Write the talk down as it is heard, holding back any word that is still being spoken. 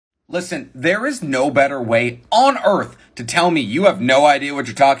Listen, there is no better way on earth to tell me you have no idea what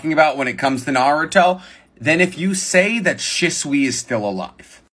you're talking about when it comes to Naruto than if you say that Shisui is still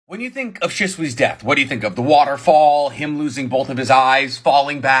alive. When you think of Shisui's death, what do you think of? The waterfall, him losing both of his eyes,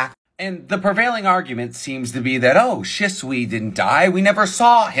 falling back? And the prevailing argument seems to be that, oh, Shisui didn't die, we never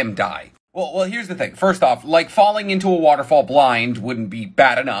saw him die. Well, here's the thing. First off, like falling into a waterfall blind wouldn't be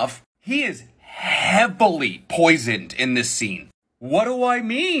bad enough. He is heavily poisoned in this scene. What do I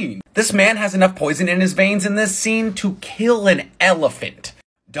mean? This man has enough poison in his veins in this scene to kill an elephant.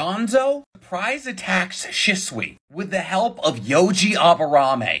 Danzo surprise attacks Shisui with the help of Yoji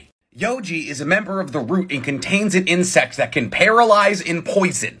Aburame. Yoji is a member of the root and contains an insect that can paralyze and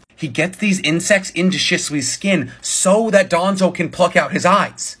poison. He gets these insects into Shisui's skin so that Danzo can pluck out his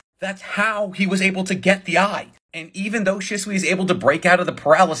eyes. That's how he was able to get the eye. And even though Shisui is able to break out of the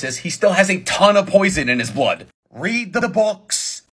paralysis, he still has a ton of poison in his blood. Read the books.